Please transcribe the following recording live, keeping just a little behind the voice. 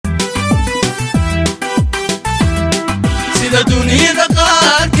sida dunida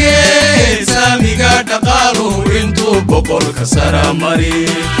qaarkeed saamiga dhaqaalu intuu boqolka sara mari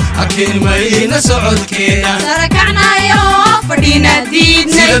hakimayna socodkeena sarakacnayo fadhina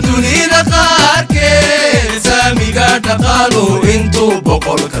diidnay sida dunida qaarkeed saamiga dhaqaalu intuu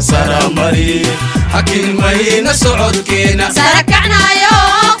boqolka sara mari hakimayna socodkeena sarakacnayo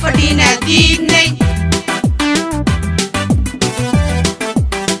fadhina diidnay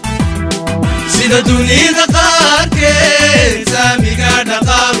sida dunida qaarkeed saamiga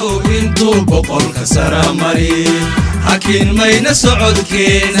dhaqaalu intuu boqolka sara mari hakimayna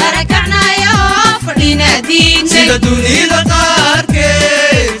socodkeena sarakacnayo fadhina diidnay sida dunida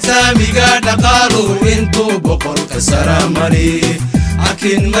qaarkeed saamiga dhaqaalu intuu boqolka sara mari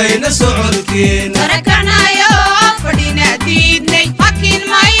hakimayna socodkeena sarakacnayo fadhina diidnay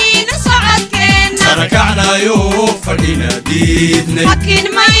hakimayna socodkeena sarakacnayo fadhina diidnay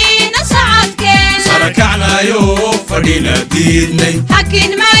hakimayna socodkeena sarakacnayo fadhina diidnay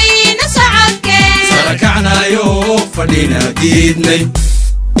hakimayna socodkeena sarakacnayo fadhina diidnay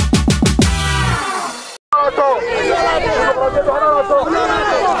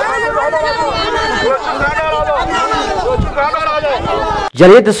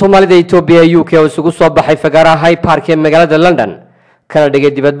جالية الصومالية إثيوبيا UK وسوق صباح فقرة هاي بارك مقالة لندن كان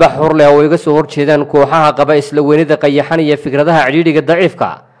دقيق دبت بحور له ويقص ورشيدان كوحها قبائس لوين ذا قيحانية فكرتها عديدة ضعيف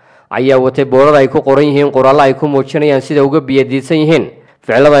كا عيا وتبورا يكو قرينهن قرالا يكو موجشنيان سيدا وقبيا ديسينهن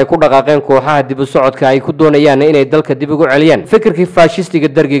فعلا يكو دقاقين كوحها دب الصعود كا يكو دونيان إن يدلك دبقو عليان فكر كيف فاشيستي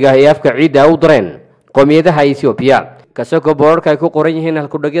قدرقيقا هيافك عيدة أو درين قوميتها إثيوبيا kasoo boorka ay ku qoran yihiin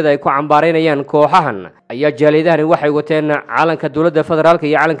halkudhagyada ay ku cambaaraynayaan kooxahan ayaa jaaliyadahani waxay wateen calanka dawladda federaalka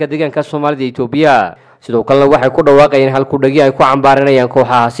iyo calanka deegaanka Soomaalida Itoobiya sidoo kale waxay ku dhawaaqayeen halkudhagyo ay ku cambaaraynayaan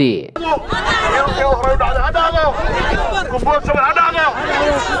kooxahaasi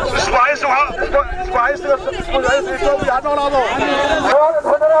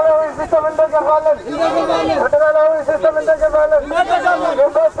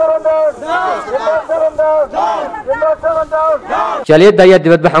jaaliyadda ayaa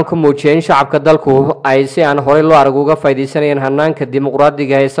dibadbaxan ku muujiyay in shacabka dalku ay si aan horey loo arag uga faa'iideysanayeen hanaanka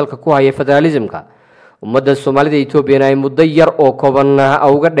dimuqraadiga ee salka ku haya federalismka ummadda Soomaalida Itoobiya ay muddo yar oo kooban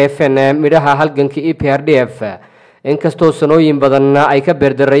uga dheefeen midhaha halganka EPRDF inkastoo sanooyin badan ay ka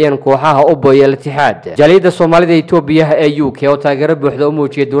beerdarayeen kooxaha u booyay Itixaad jaaliyadda Soomaalida Itoobiya ee UK oo taageero buuxda u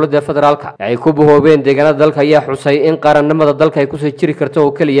muujiyay dawladda federaalka ay ku bohoobeen deegaanada dalka ayaa xusay in qaranimada dalka ay ku soo jiri karto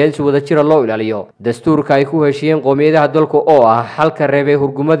oo kaliya in si wada jir loo ilaaliyo dastuurka ay ku heshiiyeen qoomiyadaha dalka oo ah halka reebay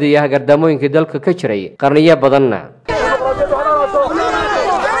hurgumada iyo gardamooyinka dalka ka jiray qarniyo badan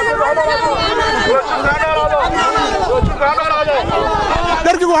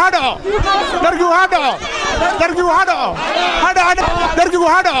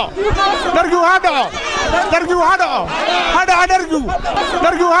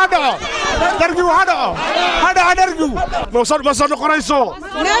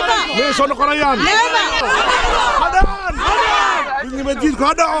Ginbod7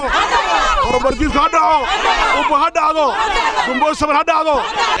 هدعو horjeedo هدعو وبهدعو Ginbod7 هدعو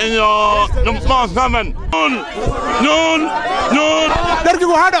نمطان ثمن نون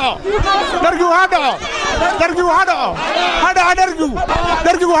درجو هدعو هدع درجو هدع درجو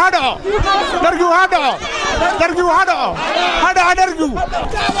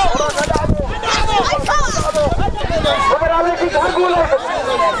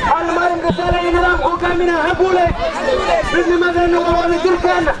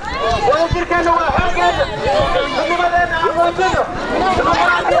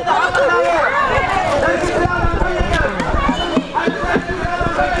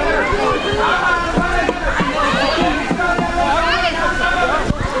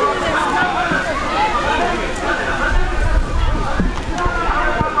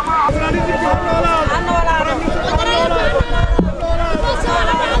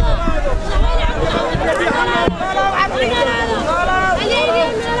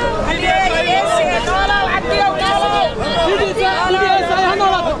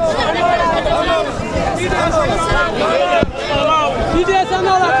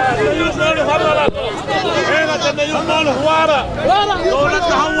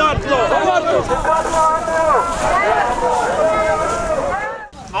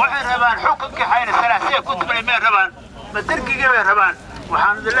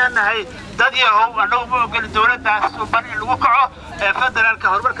waxaan leenahay dad yahow anagu ma ogol dawladdaas u ban in lagu kaco ee federaalka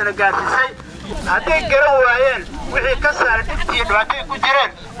horumarka la gaarsiisay haday garan waayeen wixii ka saaran dhibtii dhibaatay ku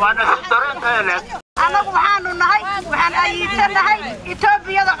jireen waana si daruurta leed anagu waxaanu nahay waxaan ayidsanahay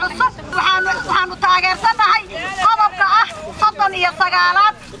Itoobiyada cusub waxaanu taageersanahay qodobka ah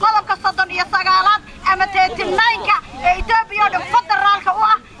 39 qodobka 39 ama 39 ee Itoobiya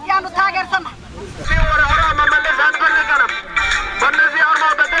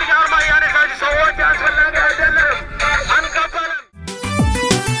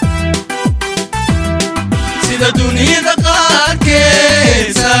sida dunida qaarkeed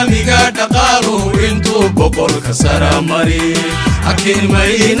saamiga dhaqaalu intuu boqolka sara mari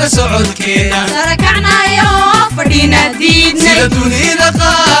hakimayna socodkeena sarakacnayo fadhina diidnay sida dunida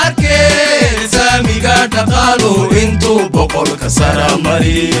qaarkeed saamiga dhaqaalu intuu boqolka sara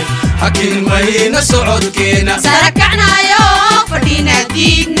mari hakimayna socodkeena sarakacnayo fadhina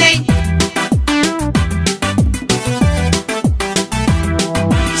diidnay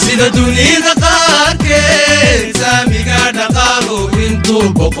sida dunida qaarkeed saamiga dhaqaalu intuu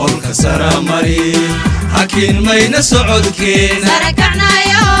boqolka sara mari hakimayna socodkeena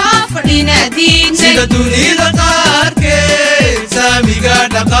sarakacnayo fadhina diidnay sida dunida qaarkeed saamiga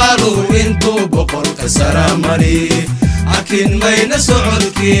dhaqaalu intuu boqolka sara mari hakimayna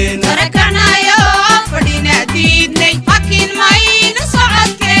socodkeena sarakacnayo fadhina diidnay hakimayna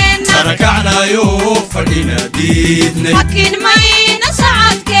socodkeena sarakacnayo fadhina diidnay hakimayna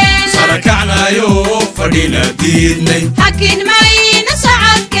socodkeena sarakacnayo fadhina diidnay hakimayna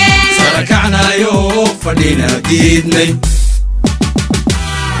socodkeena sarakacnayo fadhina diidnay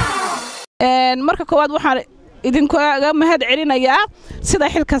marka koowaad waxaan idinkaga mahad celinayaa sida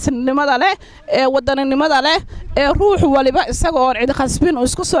xilkaasnimada leh ee wadaninimada leh ee ruux waliba isagoo cid khasbin uu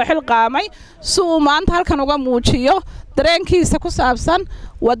isku soo xilqaamay si uu maanta halkan uga muujiyo dareenkiisa ku saabsan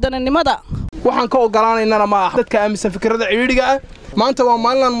wadaninimada waxaan ka ogolaanaynana ma aha dadka aaminsan fikrada ciriiriga ah maanta waa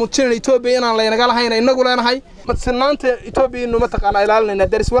maalinaan muujinayna Itoobiya inaan laynaga lahayn inagu leenahay madsanaanta Itoobiya inuu mataqaana ilaalinayna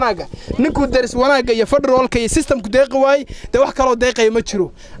daris wanaaga ninku daris wanaaga iyo federaalka iyo systemku deeqi waay wax kale oo deeqay ma jiro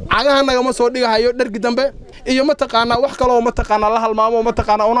cagaha naga ma soo dhigahayo dhargi dambe iyo mataqaana wax kale oo mataqaana la halmaamo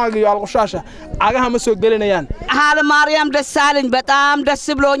mataqaana onag iyo alqoshaasha cagaha ma soo gelinayaan حال مريم دسالين بتام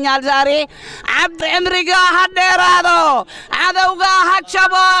دسبلونيال زاري عبد عمرقا هديرادو عدوغا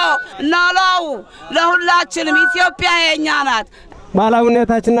هتشبو نولو له لا تشلم إثيوبيا ينانات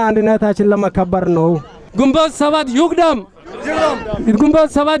ባላውነታችንና አንድነታችን ለመከበር ነው ግንቦት 7 ይቅደም ግንቦት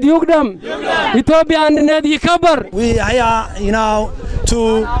 7 ይቅደም ኢትዮጵያ አንድነት ይከበር we are to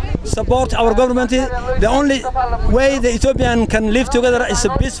support our government the only way the Ethiopian can live together is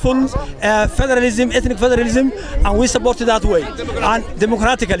a peaceful federalism ethnic federalism and we support it that way and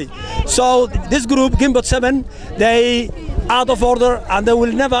democratically so this group Ginbod7 they out of order and they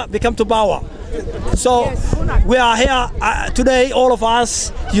will never become to power. So we are here today, all of us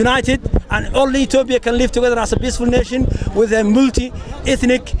united, and only Ethiopia can live together as a peaceful nation with a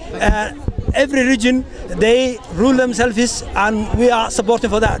multi-ethnic. Every region they rule themselves, and we are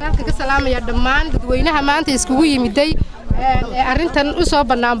supporting for that. arrintan u soo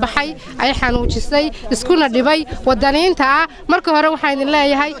banaanbaxay ay xanuujisay iskuna dhibay wadaniinta marka hore waxaan idin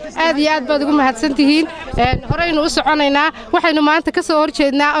leeyahay aad iyo aad baad ugu mahadsantihiin horeynu u soconaynaa waxaynu maanta ka soo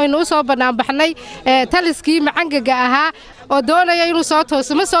horjeednaa aynu u soo banaanbaxnay taliskii macangaga ahaa oo doonaya inuu soo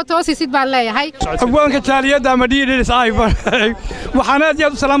tooso ma soo toosisid baan leeyahay abwaanka jaaliyada ama DDSI waxaan aad iyo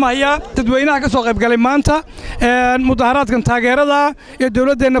aad u salaamayaa dadweynaha ka soo qayb galay maanta mudaharaadkan taageerada ee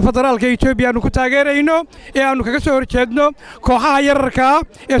dawladdeena federaalka Itoobiya aanu ku taageerayno ee aanu kaga soo horjeedno kooxaha yararka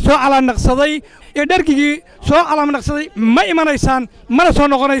ee soo calaamnaqsaday ee dharkigii soo calaamnaqsaday ma imanaysaan mana soo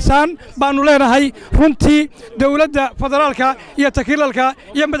noqonaysaan baanu leenahay runtii dawladda federaalka iyo takiilalka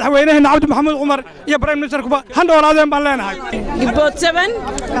iyo madaxweynaha Cabdi Maxamed Umar iyo Prime Minister kuba han doolaadeen baan leenahay Ginbod7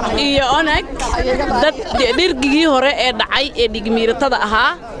 iyo onag dad dharkigii hore ee dhacay ee dhigmiiratada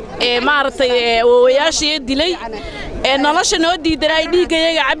ahaa ee maartay waayaashii dilay ee nolosha noo diiday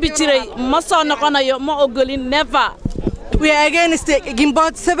dhiigayaga cabbi jiray ma soo noqonayo ma ogolin never. We are against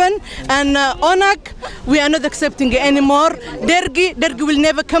Ginbod7 and onag. We are not accepting it anymore. Dergi will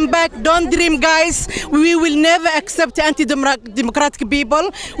never come back. Don't dream, guys. We will never accept anti-democratic people.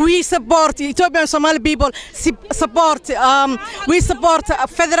 We support Ethiopian Somali people. We support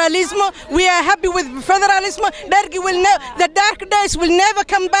federalism. We are happy with federalism. Dergi the dark days will never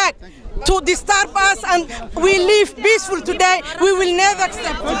come back to disturb us, and we live peaceful today. We will never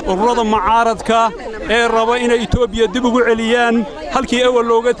accept it. ururada mucaaradka ee raba inay Itoobiya dib ugu celiyaan halkii awal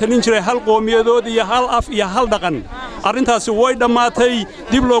looga talin jiray hal qowmiyadood iyo hal af iyo hal dhaqan arrintaasi way dhamaatay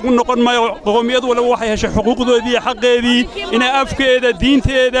dib loogu noqon maayo qowmiyad walba waxay heshay xuquuqdoodii iyo xaqeedii inay afkeeda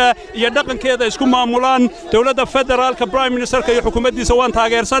diinteeda iyo dhaqankeeda isku maamulaan dawladda federaalka Prime Ministerka iyo xukuumaddiisa waan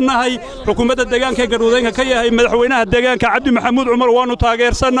taageersanahay xukuumadda deegaanka Garuudeenka ka yahay madaxweynaha deegaanka Cabdi Maxamed Umar waanu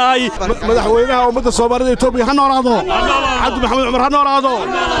taageersanahay madaxweynaha ummadda Soomaaliyeed Itoobiya ha noolaado Cabdi Maxamed Umar ha noolaado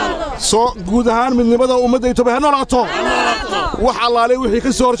soo guud ahaan midnimada ummadda Itoobiya ha noolaato wax allaale wixii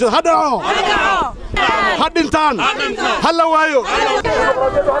ka soo horjeeda ha dhaco ha dhintaan ha la waayo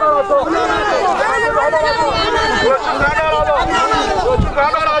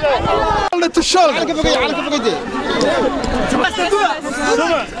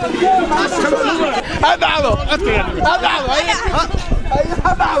هدعو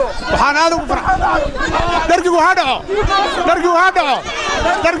waxaan aad ugu farxay dargigu hadhaco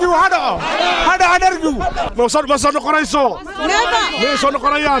dargigu ma soo noqonayso ma soo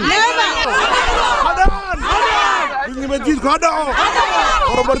noqonayaan hadhaan midnimadiidku hadhaco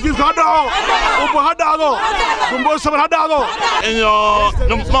horumardiidku hadhaco uba hadhacdo Ginbod7 hadhacdo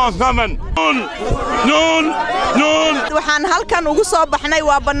waxaan halkan ugu soo baxnay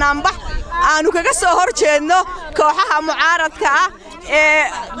waa banaanbax aanu kaga soo horjeedno kooxaha mucaaradka ah ee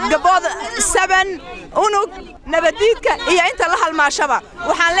Ginbod7 onag nabadiidka iyo inta la halmaashaba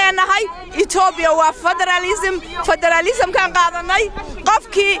waxaan leenahay Ethiopia waa federalism kan qaadanay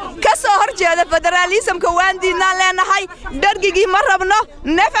qofkii ka soo horjeeda federalismka waan diidnaa leenahay dargigii ma rabno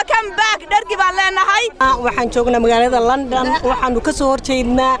never come back dargi baan leenahay waxaan joognaa magaalada London waxaanu ka soo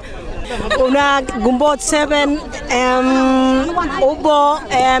horjeednaa onag Ginbod7 ubo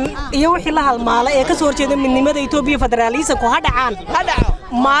iyo wixii la halmaalay ee ka soo horjeeda midnimada Ethiopia federalismku hadhacaan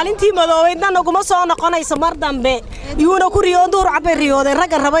maalintii madoobeydna naguma soo noqonayso mar dambe iyuna ku riyoon door cabay riyoodeen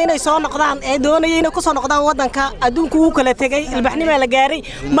rag raba inay soo noqdaan ee doonayay inay ku soo noqdaan wadanka adduunku uu kala tagay ilbaxnimo la gaaray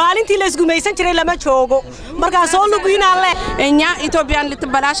maalintii la isgumaysan jiray lama joogo marka soo lugina le እኛ ኢትዮጵያን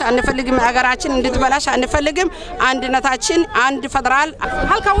ልትበላሽ አንፈልግም አገራችን እንድትበላሽ አንፈልግም አንድነታችን አንድ ፌደራል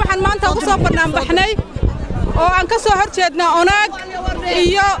halka waxaan maanta ugu soo barnaamijnay oo aan ka soo horjeedna onag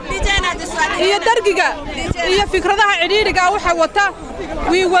iyo dargiga iyo fikradaha cidhiidhiga waxa wata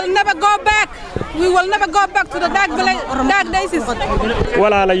we will never go back to the dark days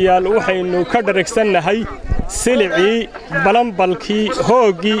walaalayaal waxaynu ka dharagsannahay silicii balanbalkii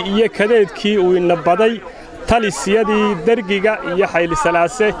hoogii iyo kadeedkii uu inabaday talisiyadii dargiga iyo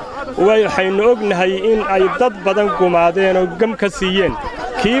xaylisalaase waxaynu ognahay in ay dad badan gumaadeen oo gam ka siiyeen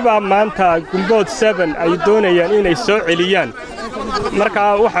kiiba maanta Ginbod7 ay doonayaan inay soo celiyaan marka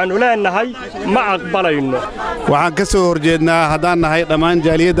waxaanu leenahay ma aqbalayno waxaan ka soo horjeednaa haddaan nahay dhammaan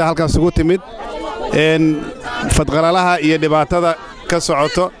jaaliyadda halkaas ugu timid fadqalalaha iyo dhibaatada ka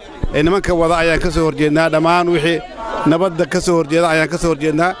socoto nimanka wada ayaan ka soo horjeednaa dhammaan wixii nabadda ka soo horjeeda ayaan ka soo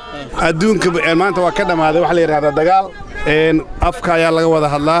horjeednaa adduunka maanta waa ka dhamaaday waxa la yiraahdaa dagaal afka ayaa laga wada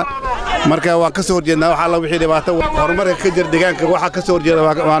hadlaa marka waan ka soo horjeednaa waxa la wixii dhibaato horumarka ka jir deegaanka waxa ka soo horjeeda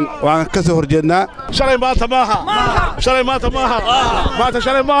waan ka soo horjeednaa shalay maanta maaha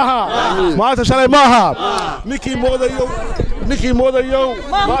ninkii moodayo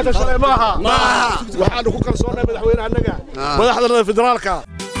maanta shalay maaha waxaanu ku kalsoonay madaxweynaha annaga madaxda federaalka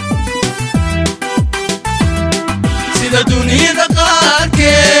sida dunida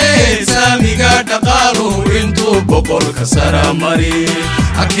qaarkeed saamiga dhaqaalu intuu boqolka sara mari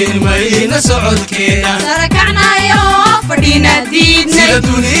hakimayna socodkeena sarakacnayo fadhina diidnay sida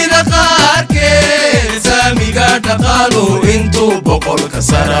dunida qaarkeed saamiga dhaqaalu intuu boqolka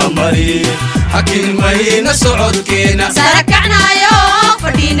sara mari hakimayna socodkeena sarakacnayo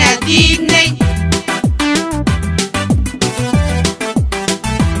fadhina diidnay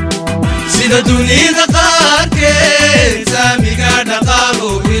sida dunida qaarkeed saamiga dhaqaalu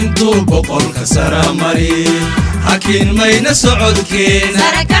intuu boqolka sara mari hakimayna socodkeena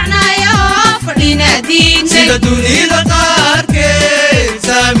sarakacnayo fadhina diidnay sida dunida qaarkeed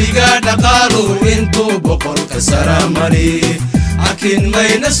saamiga dhaqaalu intuu boqolka sara mari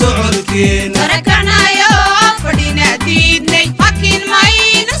hakimayna socodkeena sarakacnayo fadhina diidnay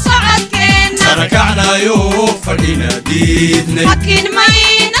hakimayna socodkeena sarakacnayo fadhina diidnay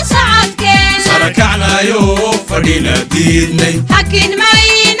hakimayna socodkeena sarakacnayo fadhina diidnay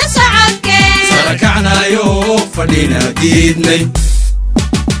hakimayna socodkeena sarakacnayo fadhina diidnay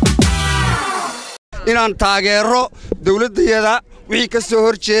inaan taageero dawladdeeda wixii ka soo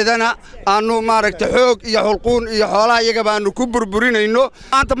horjeedana aanu maaragtay xoog iyo xulquun iyo xoolaha iyaga baanu ku burburinayno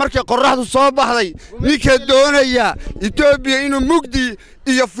maanta markii qorraxdu soo baxday ninka doonaya Ethiopia inuu mugdi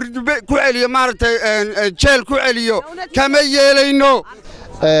iyo firdube ku celiyo maaragtay jeel ku celiyo kama yeelayno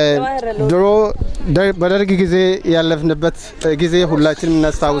ድሮ በደርግ ጊዜ ያለፍንበት ጊዜ ሁላችንም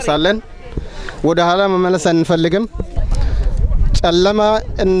እናስታውሳለን ወደ ኋላ መመለስ አንፈልግም ጨለማ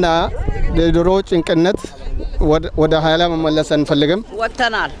እና ድሮ ጭንቅነት ወደ ኋላ መመለስ አንፈልግም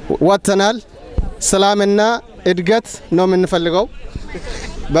ወጥተናል ሰላምና እድገት ነው የምንፈልገው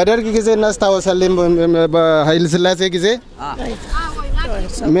በደርግ ጊዜ እናስታውሳለን በኃይለ ሥላሴ ጊዜ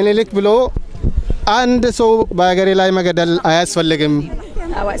ምኒልክ ብሎ አንድ ሰው በአገሬ ላይ መገደል አያስፈልግም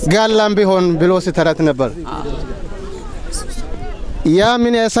ጋላም ቢሆን ብሎ ሲተረት ነበር ያ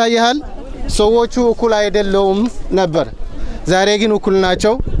ምን ያሳያል ሰዎቹ እኩል አይደሉም ነበር ዛሬ ግን እኩል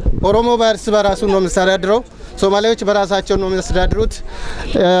ናቸው ኦሮሞ በራሱ ነው የሚያስተዳድረው ሶማሌዎች በራሳቸው ነው የሚያስተዳድሩት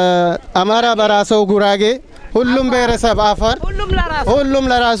አማራ በራሱ ጉራጌ ሁሉም ብሔረሰብ አፋር ሁሉም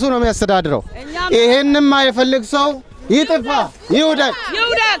ለራሱ ነው የሚያስተዳድረው ይሄንን ማይፈልግ ሰው ይጥፋ ይውደቅ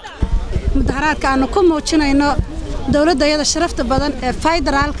mudaharaadka aanu ku muujinayno dawladda sharafta badan ee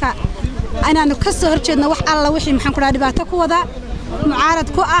federaalka inaanu ka soo horjeedno wax alla wixii maxaan ku dhahay dhibaato ku wada mucaarad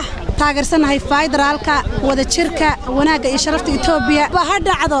ku ah taageersanahay federaalka wada jirka wanaaga iyo sharafta Itoobiya ha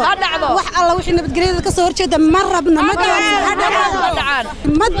dhacdo wax alla wixii nabadgelyada ka soo horjeeda ma rabno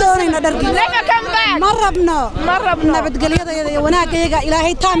ma doonayno dharki ma rabno nabadgelyada iyo wanaaga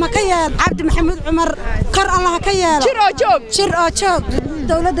ilaahay taama ka yeed Cabdi Maxamed Cumar kar Allah ka yeelo jir oo joog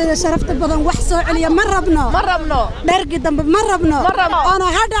dawladda sharafta badan wax soo celiya ma rabno dharki dambe ma rabno ona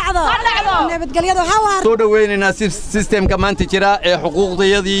ha dhacdo nabadgelyada ha waar soo dhaweynayna systemka maanta jira ee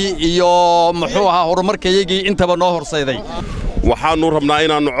xuquuqdayadii iyo muxuu ahaa horumarkayagii intaba noo horsayday waxaanu rabnaa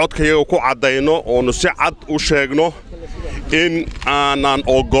inaanu codkayaga ku cadayno oo si cad u sheegno in aanan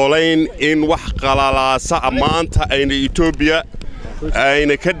ogolayn in wax qalalaasa maanta ayna Itoobiya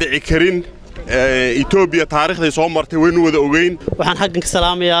ayna ka dhici karin Itoobiya taariikhday soo martay waynu wada ogeyn waxaan xaggan ka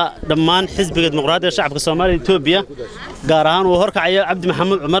salaamayaa dhammaan xisbiga dimuqraadiga shacabka Soomaaliya Itoobiya gaar ahaan uu horkacayo Cabdi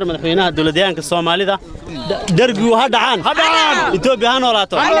Maxamed Cumar madaxweynaha dawladda Soomaalida darbigu ha dhacaan Itoobiya ha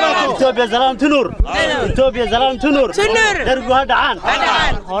noolaato Itoobiya salaam tunur Itoobiya salaam tunur darbigu ha dhacaan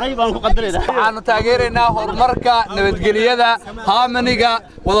horay baan ku qadareedaa waxaanu taageeraynaa horumarka nabadgelyada haamaniga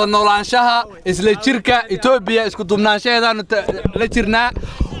wada noolaanshaha isla jirka Itoobiya isku duubnaanshaheedaanu la jirnaa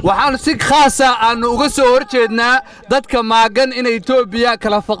waxaan si khaas ah aanu uga soo horjeednaa dadka maagan in Itoobiya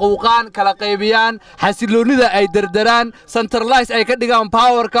kala faquuqaan kala qaybiyaan xasiloonida ay dardaraan centralize ay ka dhigaan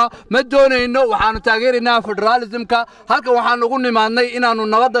powerka ma doonayno waxaanu taageeraynaa federalismka halka waxaan ugu nimaadnay inaanu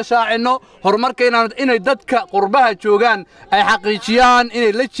nabadda shaacino horumarka inay dadka qurbaha joogaan ay xaqiijiyaan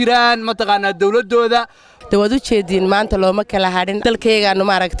inay la jiraan mataqaanaa dawladooda dawadu jeedin maanta looma kala hadhin dalkaygaanu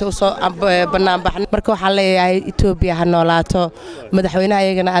maaragtay u soo banaanbaxnay marka waxaan leeyahay Itoobiya ha noolaato madaxweynaha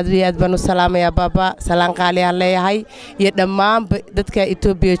ayagana aad iyo aad baan u salaamayaa baba salaan qaali aan leeyahay iyo dhammaan dadka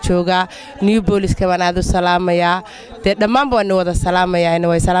Itoobiya jooga new police-ka baan aad u salaamayaa dhammaan baan wada salaamayaa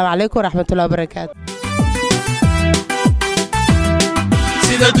inay salaam calaykum waraxmatullaahi wabarakaatuh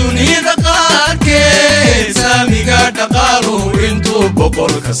sida dunida qaarkeed saamiga dhaqaalu intuu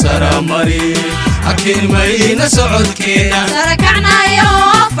boqolka sara mari hakimayna socodkeena sarakacnayo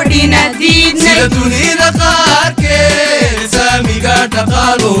fadhina diidnay sida dunida qaarkeed saamiga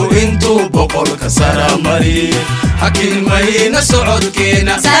dhaqaalu intuu boqolka sara mari hakimayna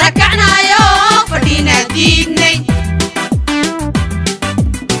socodkeena sarakacnayo fadhina diidnay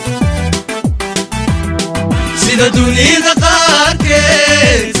sida dunida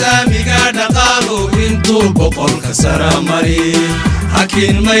qaarkeed saamiga dhaqaalu intuu boqolka sara mari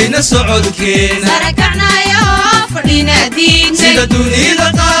hakimayna socodkeena sarakacnayo fadhina diidnay sida dunida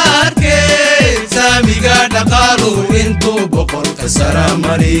qaarkeed saamiga dhaqaalu intuu boqolka sara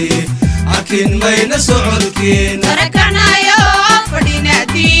mari hakimayna socodkeena sarakacnayo fadhina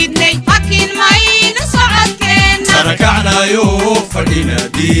diidnay hakimayna socodkeena sarakacnayo fadhina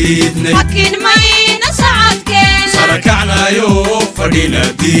diidnay hakimayna socodkeena sarakacnayo fadhina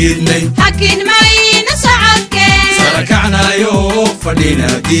diidnay hakimayna socodkeena sarakacnayo fadhina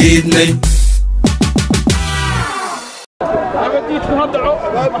diidnay nabadiidku ha dhaco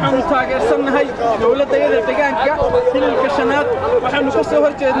waxaanu taageersanahay dawladda deegaanka xililka shanaad waxaanu ka soo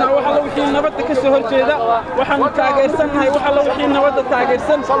horjeednaa wax alla wixii nabadda ka soo horjeeda waxaanu taageersanahay wax alla wixii nabadda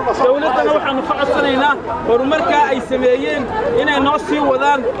taageersan dawladdana waxaanu ka codsanaynaa horumarka ay sameeyeen inay noo sii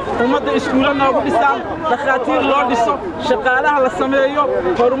wadaan ummadda iskuulo noogu dhisaan dhakhaatiir loo dhiso shaqaalaha la sameeyo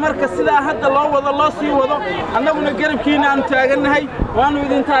horumarka sidaa hadda loo wado loo sii wado annaguna garabkiina aanu taagannahay waanu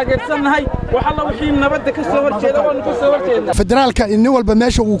idin taageersanahay wax alla wixii nabadda ka soo horjeeda waanu ka soo horjeednaa federaalka in walba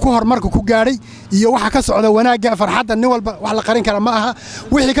meesha uu ku horumarka ku gaaray iyo waxa ka socda wanaaga farxadda nin walba wax la qarin kara ma aha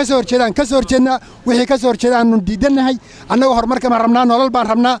wixii ka soo horjeedna wixii ka soo horjeedaan diidanahay annaga horumarka ma rabnaa nolol baan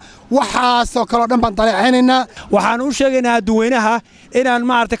rabnaa waxaas oo kale dhan baan daleecaynaynaa waxaan u sheegaynaa dadweynaha inaan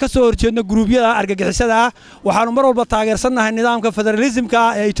maartay ka soo horjeedno gruubyada argagixisada waxaanu mar walba taageersanahay nidaamka federalismka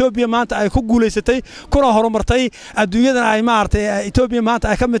ee Itoobiya maanta ay ku guuleysatay kuna horumartay adduunyada ay maartay Itoobiya maanta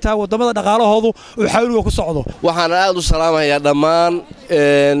ay ka mid tahay wadamada dhaqaalahoodu oo xawliga ku socdo waxaan aad u salaamayaa dhammaan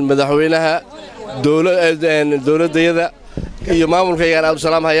madaxweynaha dawladda iyo maamulkayga aad u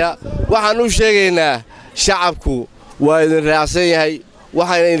salaamayaa waxaan u sheegaynaa shacabku waa idin raacsan yahay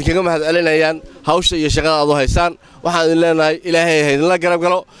waxayna idinkaga mahadcelinayaan hawsha iyo shaqada aad u haysaan waxaan idin leenahay ilaahay ha idinla garab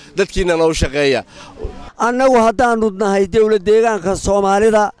galo dadkiina noo shaqeeya annagu haddaannu nahay dawlad deegaanka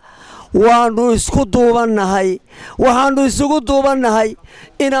Soomaalida waannu isku duubannahay waxaannu isugu duubannahay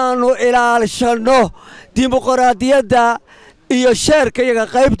inaannu ilaashanno dimuqraadiyadda iyo sheerkayaga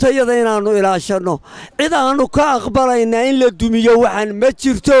qaybtayada inaannu ilaashanno cid aanu ka aqbalaynaa in la dumiyo waxaan ma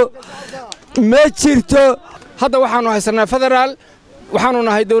jirto ma jirto hadda waxaanu haysanaa federaal waxaanu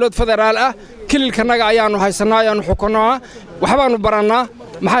nahay dawlad federaal ah kililkanaga ayaanu haysanaa ayaanu xukunaa waxbaanu barannaa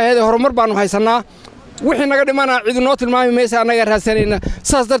maxay ahayd horumar baanu haysanaa wixii naga dhimana cid noo tilmaami maysa annaga raadsanayna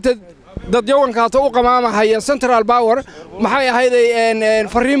saas darteed dad yawankaato u qamaamahaya central power maxay ahayd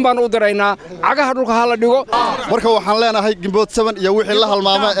fariin baan u diraynaa cagaha dhulka ha la dhigo marka waxaan leenahay Ginbod7 iyo wixii la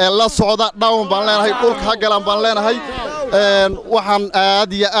halmaama ee la socda down baan leenahay dhulka ha galaan baan leenahay waxaan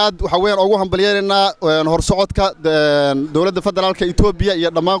aad iyo aad waxa weyn ugu hambalyeeynaa horsocodka dawladda federaalka Itoobiya iyo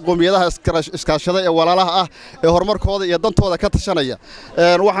dhammaan qoomiyadaha iskaashada ee walaalaha ah ee horumarkooda iyo dantooda ka tashanaya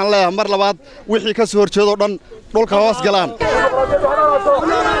waxaan leeyahay mar labaad wixii ka soo horjeedo dhan dhulka hoos galaan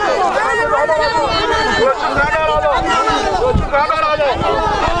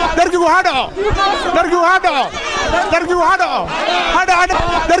درجوا هذا درجوا هذا درجوا هذا هذا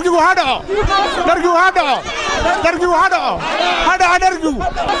درجوا هذا درجوا هذا درجوا هذا هذا درجوا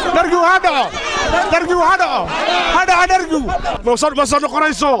درجوا هذا درجوا هذا هذا درجوا مصر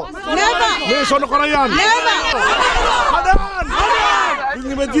قريصو مصر قريان هذا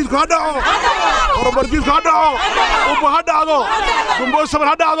إني مدينك هذا وربرديك هذا وبهذا هذا Ginbod7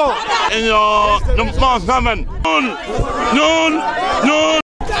 هذا إنه نمطان ثمن نون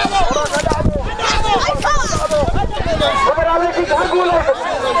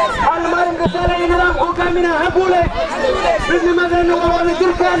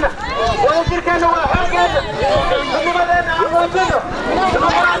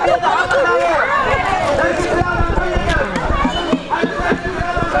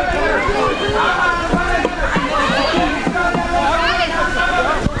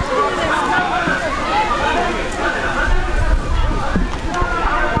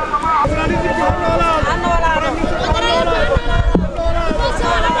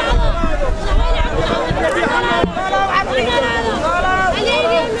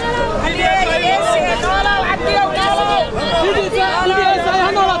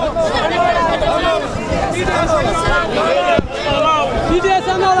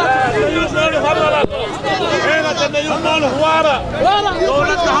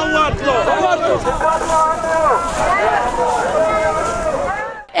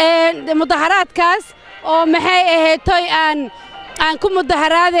mudaharaadkaas oo maxay ahayd toy aan ku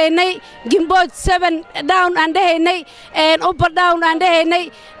mudaharaadaynay Ginbod7 down aan dhahaynay upper down aan dhahaynay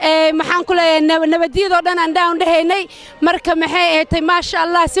maxaan ku leeyahay nabadiyadoo dhan aan down dhahaynay marka maxay ahayd ma sha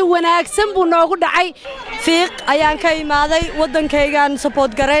Allah si wanaagsan buu noogu dhacay fiiq ayaan ka imaaday wadankaygaan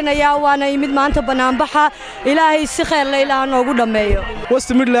support gareynaya waana imid maanta banaanbaxa ilaahay si khayr leh ilaaha noogu dhameeyo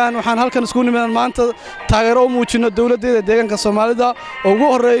West Midland waxaan halkan isku nimaadnay maanta taageero u muujino dawladda deegaanka Soomaalida oo ugu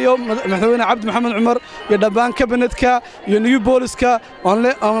horeeyo madaxweyne Cabdi Maxamed Cumar iyo dhabaan kabinetka iyo new booliska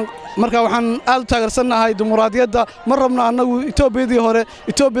marka waxaan aad u taageersanahay dimuqraadiyadda mar rabna anagu Itoobiyadii hore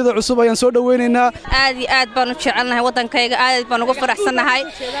Itoobiyada cusub ayaan soo dhaweynaynaa aad iyo aad baan u jecelnahay wadankayga aad baan ugu faraxsanahay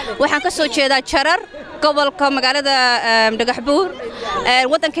waxaan ka soo jeedaa Jarar gobolka magaalada Dhagaxbuur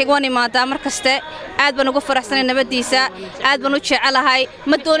wadankayga waan imaadaa markaste aad baan ugu faraxsanahay nabadiisa aad baan u jecelahay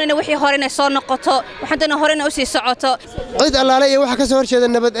ma doonayna wixii hore inay soo noqoto waxaan doonaa hore inay u sii socoto cid allaale iyo waxa ka soo horjeeda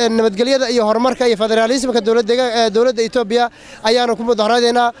nabadgelyada iyo horumarka iyo federalismka dawladda Itoobiya ayaana ku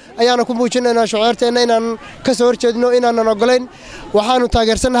mudaharaadayna ayaana ku muujinaynaa shucuurteena inaan ka soo horjeedno inaan ogolayn waxaanu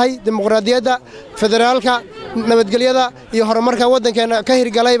taageersanahay dimuqraadiyadda federaalka nabadgelyada iyo horumarka wadankeena ka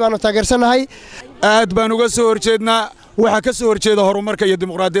hirgalay baanu taageersanahay aad baan uga soo horjeednaa waxa ka soo horjeeda horumarka iyo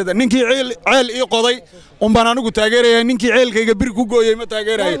dimuqraadiyadda ninkii ceel ii qoday baan anigu taageeraya ninkii ceelkayga bir ku gooyay ma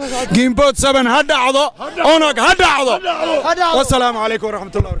taageerayo Ginbod7 ha dhacdo onag ha dhacdo wassalaamu calaykum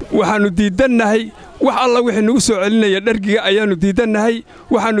waraxmatullaahi waxaanu diidannahay wax alla wixii nagu soo celinaya dhargiga ayaanu diidannahay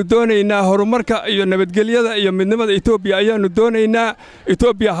waxaanu doonaynaa horumarka iyo nabadgelyada iyo midnimada Itoobiya ayaanu doonaynaa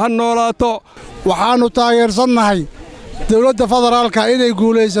Itoobiya ha noolaato waxaanu taageersannahay dawladda federaalka inay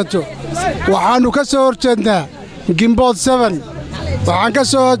guulaysato waxaanu ka soo horjeednaa Ginbod7 waxaan ka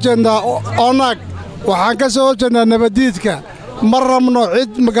soo horjeednaa onag waxaan ka soo horjeednaa nabadiidka ma rabno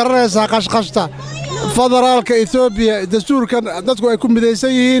cid ma garanaysaa qashqashta federaalka Itoobiya dastuurkan dadku ay ku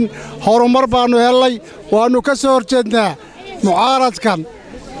midaysan yihiin horumar baanu helay waanu ka soo horjeednaa mucaaradkan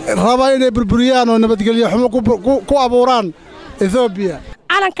raba inay burburiyaan oo nabadgelyo xumo ku abuuraan Itoobiya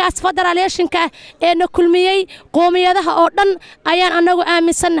calankaas federalismka ee na kulmiyay qoomiyadaha oo dhan ayaan anagu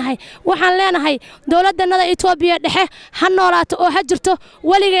aaminsannahay waxaan leenahay dawladdanada Itoobiya dhexe ha noolaato oo ha jirto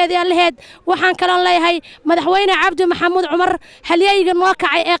waligeed aan lahayd waxaan kala leeyahay madaxweyne Cabdi Maxamed Cumar halyayga noo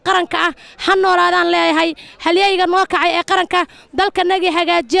kacay ee qaranka ah ha noolaadaan leeyahay halyayga noo kacay ee qaranka dalkanaga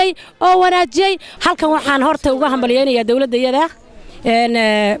hagaajiyay oo wanaajiyay halkan waxaan horta uga hambalyeynaya dawladayada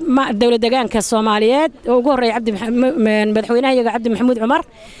dawlad deegaanka Soomaaliyeed oo ugu horeeyay madaxweynaha Cabdi Maxamed Cumar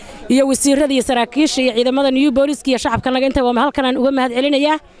iyo wasiirada iyo saraakiisha iyo ciidamada new booliska iyo shacabka naga inta waa halkan aan uga mahad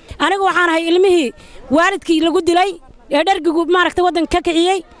celinayaa anigu waxaan ahay ilmihii waalidkii lagu dilay ee dhargigu maaragtay waddanka ka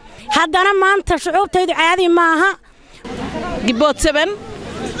kiciyey haddana maanta shucuubtaydu caadi ma aha Ginbod7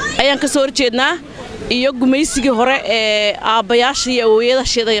 ayaan ka soo horjeednaa iyo gumaysigii hore ee aabbayaasha iyo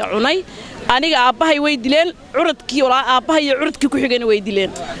awooyadasheeda cunay aniga aabbahay way dileen curadkii wala aabbahay iyo curadkii ku xigayna way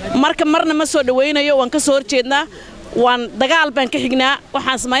dileen marka marna ma soo dhaweynayo waan ka soo horjeednaa waan dagaal baan ka xignaa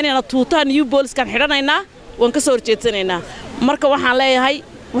waxaan samaynaynaa tuutaha new booliska xidhanaynaa waan ka soo horjeedsanaynaa marka waxaan leeyahay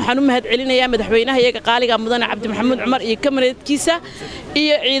waxaan u mahad celinayaa madaxweynaha iyaga qaaliga mudane cabdi maxamuud cumar iyo kamarkiisa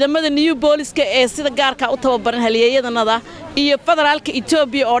iyo ciidamada new booliska ee sida gaarka u tababaran halyeeyadanada iyo federaalka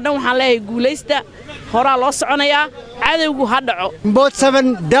Itoobiya oo dhan waxaan leeyahay guulaysta horaa loo soconayaa cadawgu ha dhaco Ginbod7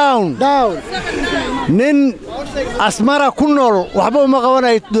 down nin asmara ku nool waxba uma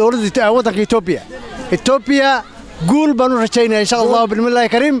qabanayo dawladda waddanka Itoobiya guul baan u rajaynayaa insha Allah bismillaah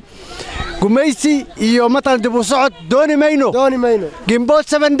kariim gumaysi iyo matan dib u socod dooni mayno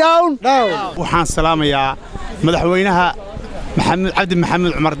Ginbod7 down waxaan salaamayaa madaxweynaha maxamed cabdi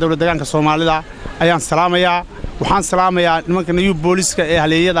maxamuud cumar dawladda deegaanka Soomaalida ayaan salaamayaa waxaan salaamayaa nimanka new booliska ee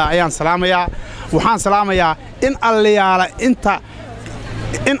halyeeyada ayaan salaamayaa waxaan salaamayaa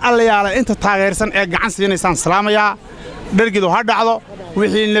in allayaala inta taageersan ee gacan siinaysan salaamayaa dhargidu ha dhacdo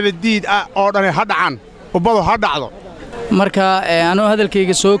wixii nabadiid ah oo dhan ha dhacan ubadu ha dhacdo marka anoo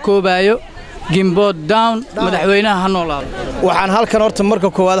hadalkayga soo koobayo Ginbod down madaxweynaha ha noolaado waxaan halkan horta marka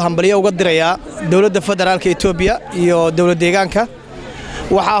koowaad hambaliyo uga dirayaa dawladda federaalka Itoobiya iyo dawladda deegaanka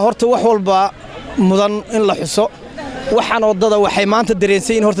waxa horta wax walba mudan in la xuso waxaan wadada waxay maanta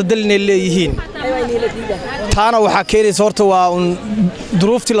dareensiin horta dalina leeyihiin taana waxa keenaysa horta waa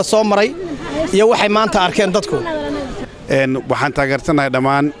duruuftii la soo maray iyo waxay maanta arkeen dadku waxaan taageersanahay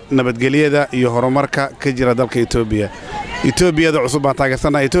dhammaan nabadgelyada iyo horumarka ka jira dalka Itoobiyada cusub baan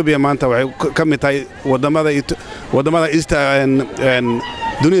taageersanahay Itoobiya maanta waxay ka mid tahay wadamada East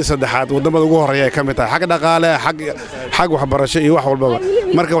dunida saddexaad wadamada ugu horeeya ay ka mid tahay xag dhaqaale xag waxbarasho iyo wax walba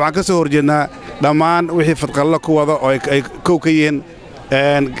marka waxaan ka soo horjeednaa dhammaan wixii fadqallo ku wada oo ay kow ka yihiin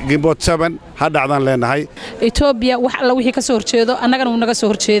Ginbod7 ha dhacdan leenahay Itoobiya wax alla wixii ka soo horjeedo annagana uu naga soo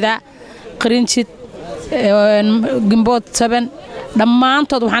horjeedaa qarinjid Ginbod7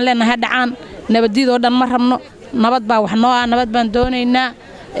 dhammaantood waxaan leenahay dhacaan nabaddiidoo dhan ma rabno nabad baa wax noo ah nabad baan doonaynaa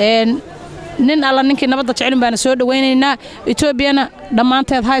nin alla ninkii nabadda jecel baan soo dhaweynaynaa Itoobiyana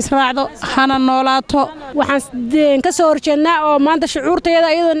dhammaanteed ha israacdo hana noolaato waxaan ka soo horjeednaa oo maanta shucuurtayada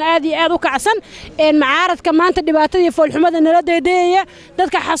iyadoo aad iyo aad u kacsan macaaradka maanta dhibaatada iyo foolxumada nala deedeeyay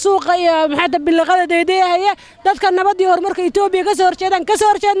dadka xasuuqa iyo maxay biliqada deedeeyay dadka nabad iyo horumarka Itoobiya ka soo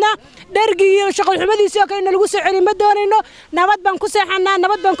horjeednaa dhargii iyo shaqo xumadiisa oo kale lagu soo celin ma doonayno nabad baan ku seexanaa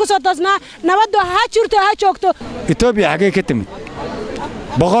nabad baan ku soo toosnaa nabaddu ha jirto ha joogto Itoobiya xagee ka timid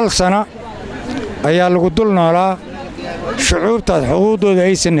 100 sano ayaa lagu dul noolaa shucuubtaas xuquuqdooda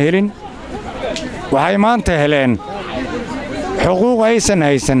aysan helin waxay maanta heleen xuquuq aysan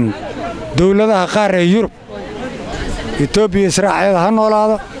haysan dawladaha qaar ee Yurub Itoobiya israaceeda ha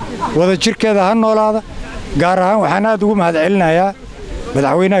noolaado wada jirkeeda ha noolaado gaar ahaan waxaan aad ugu mahad celinayaa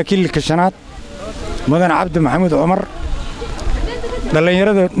madaxweynaha kililka shanaad mudan cabdi maxamuud cumar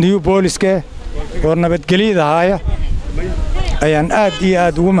dhalinyarada new booliska oo nabadgelyada haya ayaan aad iyo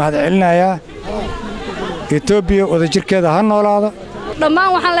aad ugu mahad celinayaa Itoobiya wada jirkeeda ha noolaado dhammaan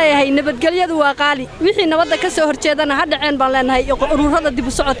waxaan leeyahay nabadgelyadu waa qaali wixii nabadda ka soo horjeedana ha dhaceen baan leenahay ururada dib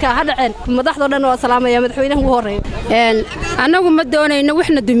u socodka ha dhaceen madaxda dhan waa salaamaya madaxweynaha ugu horeeyo anagu ma doonayno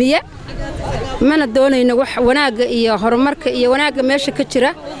waxna dumiye mana doonayno wax wanaaga iyo horumarka iyo wanaaga meesha ka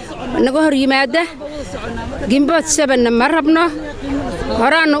jira naga hor yimaada Ginbod7 ma rabno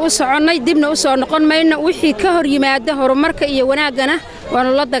horaana u soconnay dibna u soo noqon mayno wixii ka hor yimaada horumarka iyo wanaagana waanu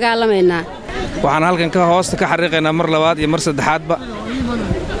la dagaalameynaa waxaan halkan ka hoosta ka xariiqaynaa mar labaad iyo mar saddexaadba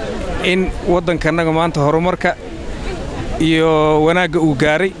in waddankanaga maanta horumarka iyo wanaagga uu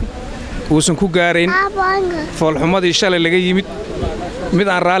gaaray uusan ku gaarayn foolxumadii shalay laga yimid mid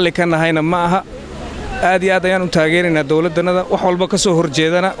aan raalli ka nahayna ma aha aad iyo aad ayaan u taageeraynaa dawladdannada wax walba ka soo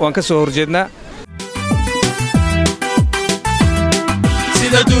horjeedana waan ka soo horjeednaa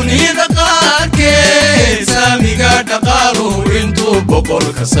sida dunida qaarkeed saamiga dhaqaalu intuu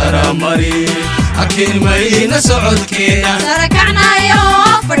boqolka sara mari hakimayna socodkeena sarakacnayo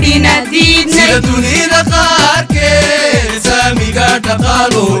fadhina diidnay sida dunida qaarkeed saamiga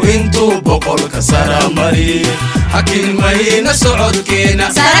dhaqaalu intuu boqolka sara mari hakimayna socodkeena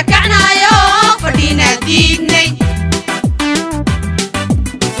sarakacnayo fadhina diidnay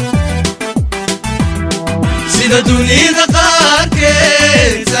sida dunida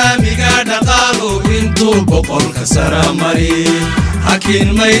qaarkeed saamiga dhaqaalu intuu boqolka sara mari hakiin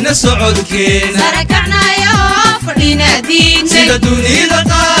mayna socodkeena sarakacnayo fadhina diidnay sida dunida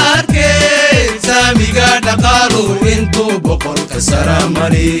qaarkeed saamiga dhaqaalu intuu boqolka sara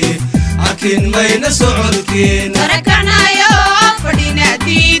mari hakiin mayna socodkeena sarakacnayo fadhina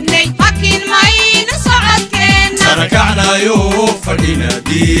diidnay hakiin mayna socodkeena sarakacnayo fadhina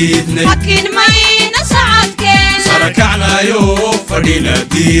diidnay hakiin mayna socodkeena sarakacnayo fadhina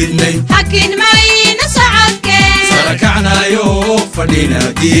diidnay hakiin mayna socodkeena sarakacnayo fadhina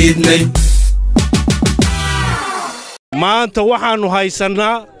diidnay maanta waxaannu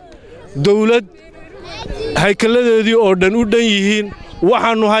haysannaa dawlad haykaladeedii oo dhan u dhan yihiin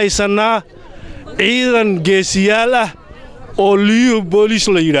waxaannu haysannaa ciidan geesiyaal ah oo liyu booliis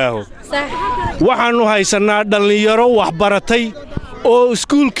la yidhaaho waxaannu haysannaa dhallinyaro waxbaratay oo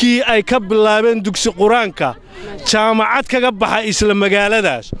iskuulkii ay ka bilaabeen dugsi qur-aanka jaamacad kaga baxa isla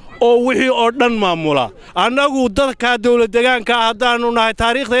magaaladaas oo wixii oo dhan maamula annagu dadka dawladdegaanka haddaannu nahay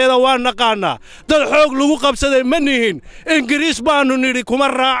taariikhdeeda waa naqaannaa dad xoog lagu qabsaday ma nihin ingiriis baannu nidhi kuma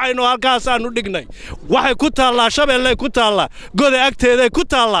raacayno halkaasaannu dhignay waxay ku taallaa shabeellay ku taallaa goda agteeday ku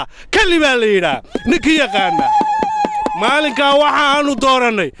taallaa kalli baa la yidhaah ninkii yaqaana maalinkaa waxaannu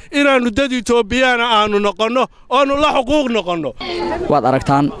doorannay inaannu dad Itoobiyaana aanu noqonno oonu la xuquuq noqonno waad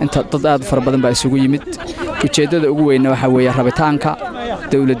aragtaan inta dad aad fara badan baa isugu yimid ujeedada ugu weyn waxa weeye rabitaanka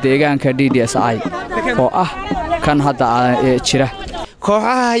dawlad deegaanka DDSI oo ah kan hadda jira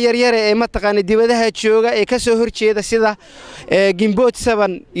kooxaha yaryar ee mataqaana dibadaha jooga ee ka soo horjeeda sida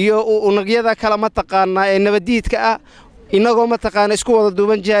Ginbod7 iyo unagyada kala mataqaana ee nabadiidka ah inagoo mataqaana isku wada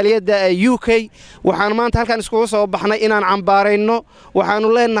duuban jaaliyada UK waxaan maanta halkan isku soo baxnay inaan cambaarayno waxaanu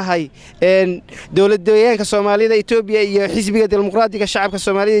leenahay dawlad deegaanka Soomaalida Itoobiya iyo xisbiga dimuqraadiga shacabka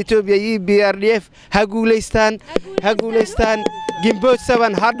Soomaalida Itoobiya EBRDF ha guuleystaan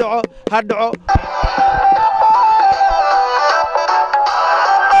Ginbod7 ha dhaco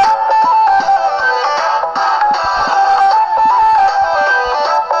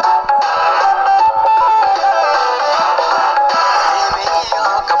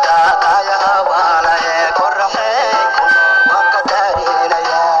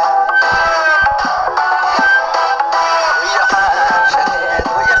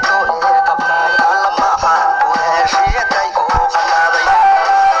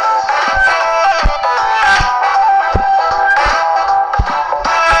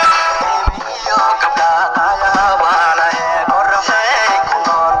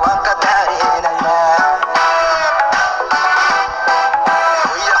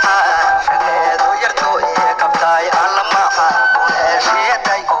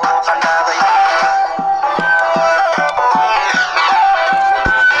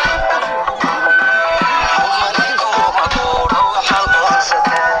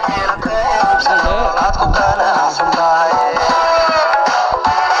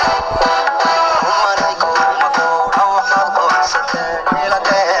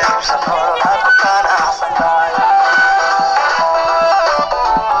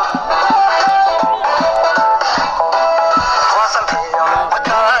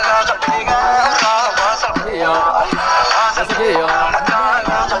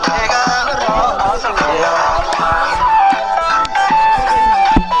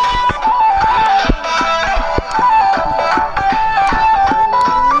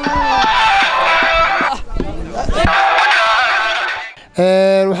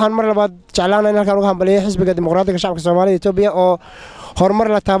waxaan mar labaad jeclaanahay in halkaan uga hambaliyay xisbiga dimuqraadiga shacabka Soomaalida Itoobiya oo horumar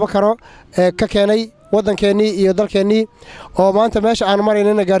la taaban karo ka keenay waddankeennii iyo dalkeennii oo maanta meesha aan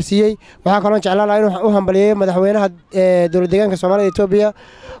maraynayna gaarsiiyey waxaan kaloo jeclaanahay in u hambaliyay madaxweynaha dawlad deegaanka Soomaalida Itoobiya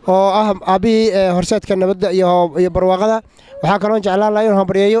oo ah aabihii horseedka nabadda iyo barwaaqada waxaan kaloo jeclaanahay in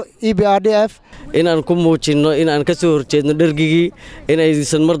hambaliyeeyo EBRDF inaan ku muujinno inaan ka soo horjeedno dhargigii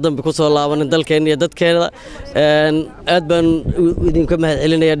inaysan mar dambe ku soo laabanin dalkeena iyo dadkeena aad baan idinka mahad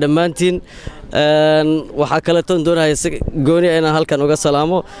celinayaa dhammaantiin waxaa kale toon doonahay gooni inaan halkan uga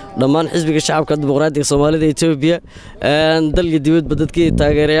salaamo dhammaan xisbiga shacabka dimuqraadiga Soomaalida Itoobiya dal iyo dibadba dadkii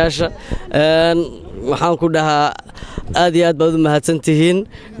taageerayaasha waxaan ku dhahaa aad iyo aad baad u mahadsantihiin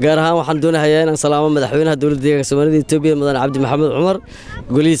gaar ahaan waxaan doonayaa inaan salaamo madaxweynaha dawladda deegaanka Soomaalida Itoobiya Mudane Cabdi Maxamed Cumar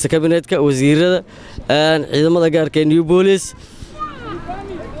golihiisa kabineetka wasiirada ciidamada gaarka ee New Police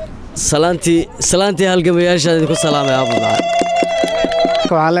salaantii halgamayaasha idinku salaamay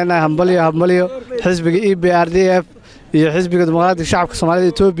waxaan leenahay hambaliyo xisbiga EBRDF iyo xisbiga dimuqraadiga shacabka Soomaalida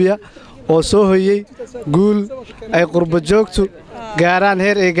Itoobiya oo soo hoyay guul ay qurbajoogtu gaaraan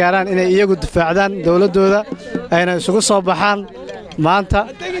heer ay gaaraan inay iyagu difaacdaan dawladooda ayna isugu soo baxaan maanta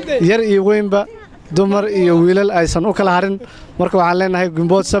yar iyo weynba dumar iyo wiilal aysan u kala harin marka waxaan leenahay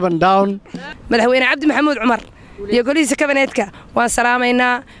Ginbod7 down madaxweyne cabdi maxamuud cumar iyo golihiisa kabineetka waan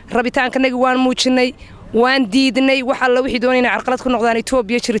salaamaynaa rabitaankanaga waan muujinay waan diidnay wax alla wixii doonayna carqalad ku noqdaan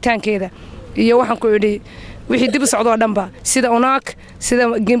Itoobiya jiritaankeeda iyo waxaan ku idhi wixii dib u socdo dhanba sida onag sida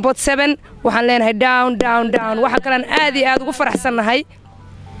Ginbod7 waxaan leenahay down waxa kale aad iyo aad ugu faraxsanahay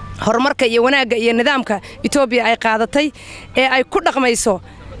horumarka iyo wanaagga iyo nidaamka Itoobiya ay qaadatay ee ay ku dhaqmayso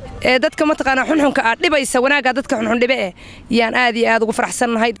ee dadka ma taqaana xunxunka ah dhibaysa wanaagga dadka xunxun dhibe ee yaan aad iyo aad ugu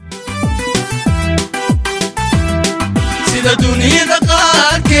faraxsanahay sida dunida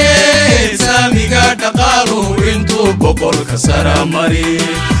qaarkeed saamiga dhaqaaluhu intuu boqolka sara mari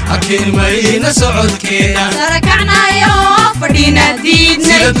hakiimayna socodkeena sarakacnayo fadhina diidnay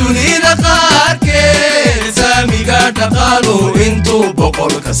sida dunida qaarkeed saamiga dhaqaaluhu intuu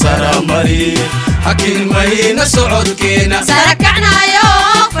boqolka sara mari hakiimayna socodkeena sarakacnayo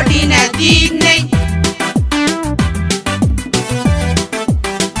fadhina diidnay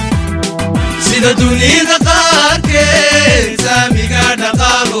sida dunida qaarkeed saamiga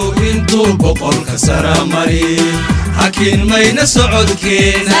dhaqaaluhu intuu boqolka sara mari hakiimayna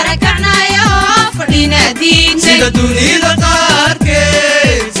socodkeena sarakacnayo fadhina diidnay sida dunida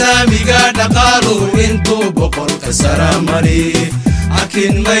qaarkeed saamiga dhaqaaluhu intuu boqolka sara mari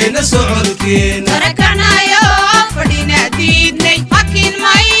hakiimayna socodkeena sarakacnayo fadhina diidnay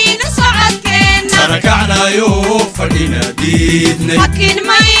hakiimayna socodkeena sarakacnayo fadhina diidnay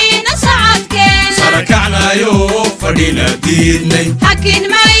hakiimayna socodkeena sarakacnayo fadhina diidnay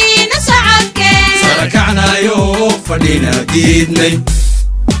hakiimayna socodkeena sarakacnayo fadhina diidnay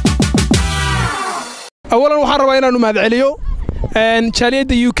أولاً waxaan rabaa inaan u mahadceliyo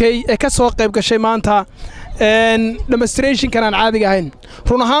jaaliyadda UK ee ka soo qayb gashay maanta demonstration-kan aan caadiga ahayn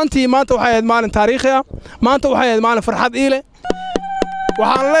run ahaantii maanta waxay ahayd maalin taariikhi ah maanta waxay ahayd maalin farxad iile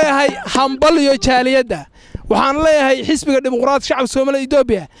waxaan leeyahay hambal iyo jaaliyadda waxaan leeyahay xisbiga dimuqraad shacabka Soomaaliya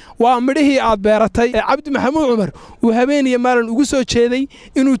Itoobiya waa midhihii aad beeratay cabdi maxamuud cumar uu habeen iyo maalin ugu soo jeeday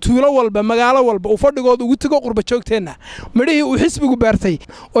inuu tuulo walba magaalo walba uu fadhigood ugu tago qurbajoogteena midhihii uu xisbigu beertay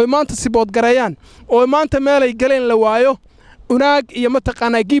oo maanta sibood gareeyaan oo maanta meel ay galeen la waayo onag iyo ma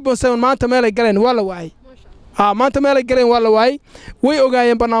taqaana Ginbod7 maanta meel ay galeen waa la waayay maanta meel ay galeen waa la waayay way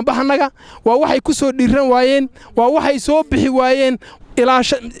ogaayeen banaanbaxanaga waa waxay ku soo dhiiran waayeen waa waxay soo bixi waayeen ilaa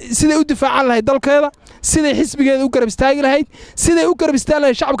siday u difaacan lahayd dalkeeda siday xisbigeeda u garab istaagi lahayd siday u garab istaagi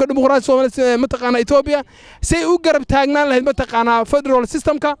lahayd shacabka dimuqraadiga Soomaaliya ma taqaana Itoobiya siday u garab taagnaan lahayd ma taqaana federal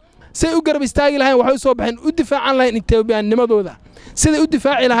systemka siday u garab istaagi lahayn waxay soo baxeen u difaacan lahayn Itoobiyaanimadooda siday u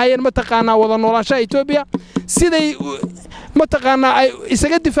difaaci lahaayeen ma taqaana wada noolaanshaha Itoobiya siday ma taqaana ay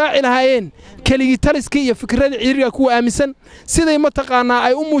isaga difaaci lahaayeen kaligi taliskii iyo fikrada ciriga kuwa aaminsan siday ma taqaana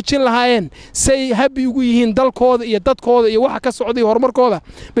ay u muujin lahaayeen say habi ugu yihiin dalkooda iyo dadkooda iyo waxa ka socday horumarkooda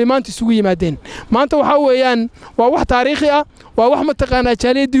bay maanta isugu yimaadeen maanta waxa weeyaan waa wax taariikhi ah waa wax ma taqaana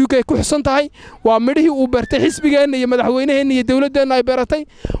jaaliyadda UK ku xusan tahay waa midhihii uu beertay xisbigeena iyo madaxweynaheena iyo dawladdeena ay beeratay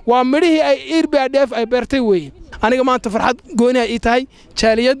waa midhihii ay IRBDF ay beertay weeye aniga maanta farxad gooni ay tahay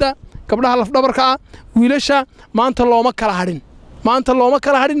jaaliyadda gabdhaha lafdhabarka ah wiilasha maanta looma kala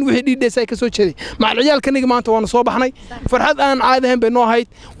hadhin wixii DDSI ay ka soo jeeday macalciyaalkaniga maanta waana soo baxnay farxad aan caadi ahayn bay noo ahayd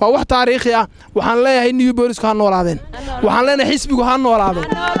waa wax taariikhi ah waxaan leeyahay new booliska ha noolaadeen waxaan leenahay xisbigu ha noolaadeen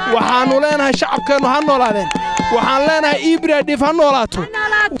waxaanu leenahay shacabkeenu ha noolaadeen waxaan leenahay IRBDF ha noolaato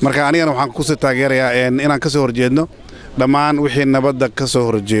marka anigana waxaan ku soo taageerayaa inaan ka soo horjeedno dhammaan wixii nabadda ka soo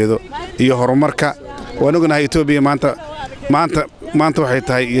horjeedo iyo horumarka waan ognahay Itoobiya maanta waxay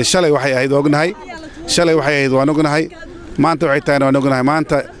tahay iyo shalay waxay ahayd ognahay shalay waxay ahayd waan ognahay maanta waxay tahay waan ognahay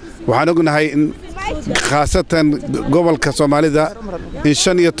maanta waxaan ognahay in khaasatan gobolka Soomaalida in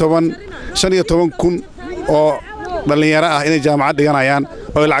 15 kun oo dhalinyaro ah inay jaamacad dhiganayaan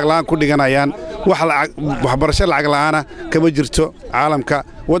oo lacag la'aan ku dhiganayaan waxbarasho lacag la'aan kama jirto caalamka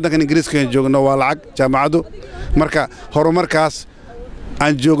waddankan Ingiriiska aan joogno waa lacag jaamacadu marka horumarkaas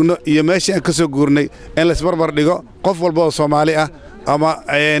aan joogno iyo meeshii aan ka soo guurnay in la isbarbar dhigo qof walba oo Soomaali ah ama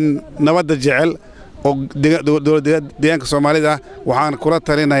nabadda jecel oo dawladda deegaanka Soomaalida waxaan kula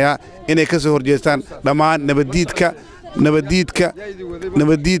talinayaa inay ka soo horjeestaan dhammaan nabadiidka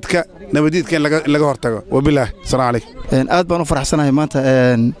in laga hortago wabillahi salaam alaykum aad baan u faraxsanahay maanta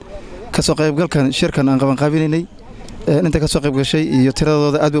ka soo qaybgalkan shirkan aan qaban qaabinaynay inta ka soo qayb gashay iyo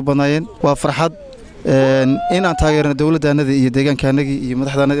tiradooda aad u badnaayeen waa farxad in aan taageerno dawladdaanada iyo deegaankaanagii iyo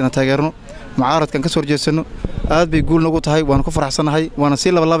madaxdaanada inaan taageerno mucaaradkan ka soo horjeedsano aad bay guul nagu tahay waan ku faraxsanahay waana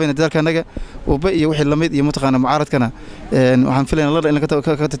sii labalaabayna dadaalkaanaga uba iyo wixii lamid iyo mataqaana mucaaradkana waxaan filaynaa ladha in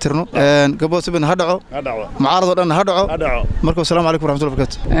ka tirtirno Ginbod7 ha dhaco mucaaradoo dhan ha dhaco marka assalaamu calaykum waraxmatullahi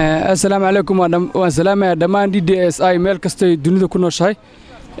wabarakaatu assalaamu calaykum waan salaamayaa dhammaan DDSI meel kastay dunida ku nooshahay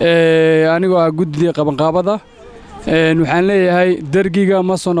anigoo ah guddiga qabanqaabada waxaan leeyahay dargiga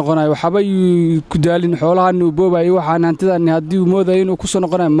ma soo noqonayo waxba ku daalin xoolahan uu boobayo waxaan hantidan haddii uu moodayo inuu ku soo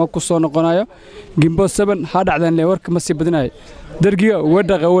noqonayo ma ku soo noqonayo Ginbod7 ha dhacdan le warka ma sii badinayo dargiga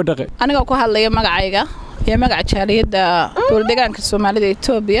wadaqe aniga ku hadlaya magacayga iyo magaca jaaliyada dowladdeegaanka Soomaalida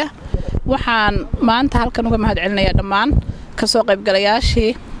Itoobiya waxaan maanta halkan uga mahadcelinayaa dhammaan ka soo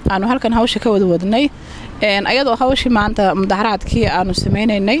qaybgalayaashii aanu halkan hawsha ka wada wadnay ayadoo hawshii maanta mudaharaadkii aanu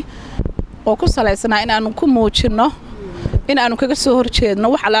sameeynay oo ku saleysanaa in aanu ku muujino in aanu kaga soo horjeedno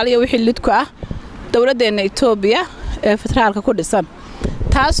wax alaaliya wixii lidku ah dawladdeena Itoobiya ee federaalka ku dhisan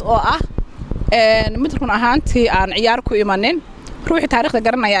taas oo ah mid run ahaantii aan ciyaar ku imanin ruuxi taariikhda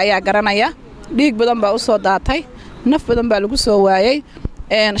garanaya ayaa garanaya dhiig badan baa u soo daatay naf badan baa lagu soo waayay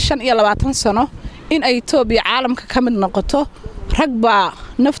 25 sano in ay Itoobiya caalamka ka mid noqoto rag baa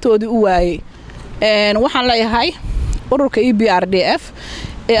naftoodii u waayay waxaan leeyahay ururka EBRDF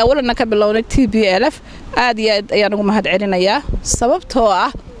ee awalna ka bilowday TPLF aad iyo aad ayaan ugu mahadcelinayaa sababtoo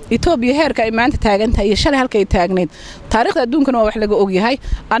ah Itoobiya heerka ay maanta taagan tahay shalay halka ay taagneed taariikhda adduunka waa wax laga og yahay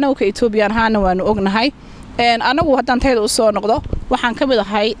anagu ka Itoobiyaan ahaan waanu ognahay anagu haddaan tayada u soo noqdo waxaan ka mid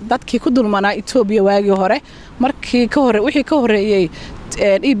ahay dadkii ku dulmanaa Itoobiya waagii hore markii ka hore wixii ka horeeyay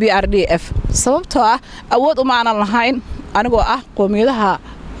EBRDF sababtoo ah awood uma aanan lahayn anigoo ah qoomiyadaha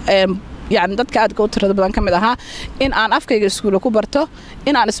يعني dadka aad ka tirada badan kamid aha in aan afkayga iskuul ku barto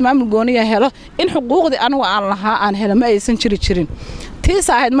in aan ismaamul gooniya helo in xuquuqdi anigu aan lahaa aan helo ma aysan jirin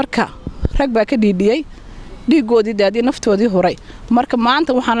tiisa ahayd marka rag baa ka dhiidiyay dhiigoodii daadii naftoodii horay marka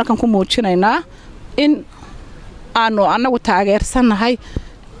maanta waxaan halkan ku muujinaynaa in aanu anagu taageersanahay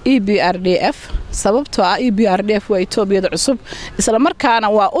EBRDF sababtoo ah EBRDF waa Itoobiyada cusub isla markaana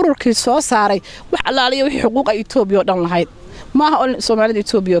waa ururkii soo saaray wax alaaliya wixii xuquuq ay Itoobiya oo dhan lahayd ما هو Soomaalida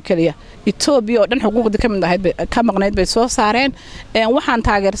Itoobiya kaliya Itoobiya oo dhan xuquuqda ka mid ahayd ka maqnayd bay soo saareen waxaan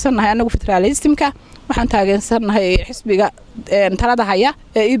taageersanahay anagu federalismka waxaan taageersanahay xisbiga talada haya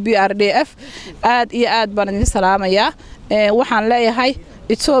ee EBRDF aad iyo aad baan idin salaamayaa waxaan leeyahay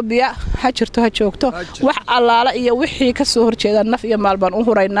Itoobiya ha jirto ha joogto wax allaala iyo wixii ka soo horjeeda naf iyo maal baan u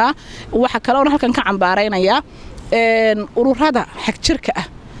huraynaa waxa kale oo halkan ka cambaaraynayaa ururada xaq jirka ah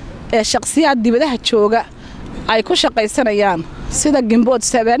ee shakhsiyaad dibadaha jooga ay ku shaqaysanayaan sida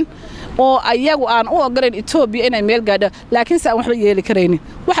Ginbod7 oo ayagu aan u ogolayn Itoobiya inay meel gaadho laakiin aan waxba yeeli kareynin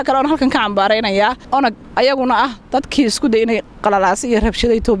waxa kale oo halkan ka cambaaraynayaa onag ayaguna ah dadkii isku day inay qalalaas iyo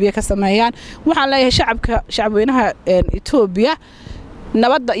rabshado Itoobiya ka sameeyaan waxaan leeyahay shacabweynaha Itoobiya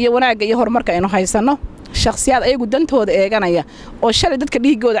nabadda iyo wanaagga iyo horumarka aynu haysano shakhsiyaad ayagu dantooda eeganaya oo shalay dadka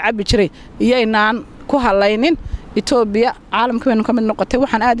dhiigooda cabi jiray iyaynaan ku halaynin Itoobiya caalamka weyn ka mid noqotay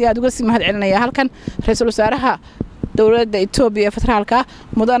waxaan aad iyo aad uga sii mahadcelinayaa halkan ra'iisul wasaaraha dawladda Itoobiya federaalka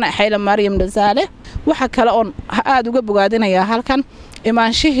mudane Haile Mariam Desalegn waxa kale oo aad uga bogaadinayaa halkan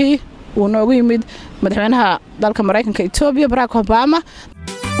imaanshihii uu noogu yimid madaxweynaha dalka Mareykanka Itoobiya Barack Obama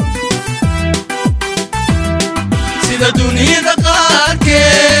sida dunida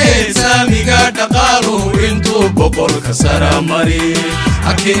qaarkeed saamiga dhaqaalu intuu boqolka sara mari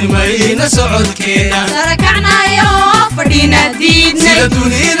hakimayna socodkeena sarakacnayo fadhina diidnay sida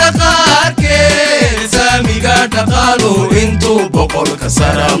dunida qaarkeed saamiga dhaqaalu intuu boqolka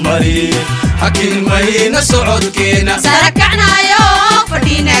sara mari hakimayna socodkeena sarakacnayo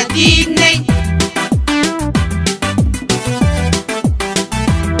fadhina diidnay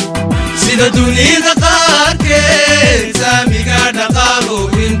sida dunida qaarkeed saamiga dhaqaalu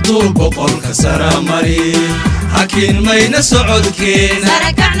intuu boqolka sara mari hakimayna socodkeena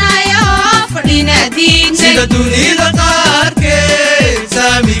sarakacnayo fadhina diidnay sida dunida qaarkeed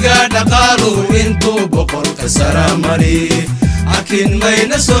saamiga dhaqaalu intuu boqolka sara mari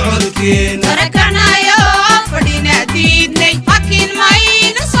hakimayna socodkeena sarakacnayo fadhina diidnay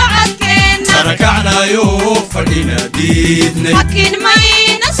hakimayna socodkeena sarakacnayo fadhina diidnay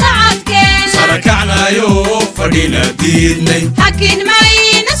hakimayna socodkeena sarakacnayo fadhina diidnay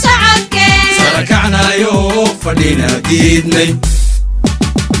hakimayna socodkeena sarakacnayo fadhina diidnay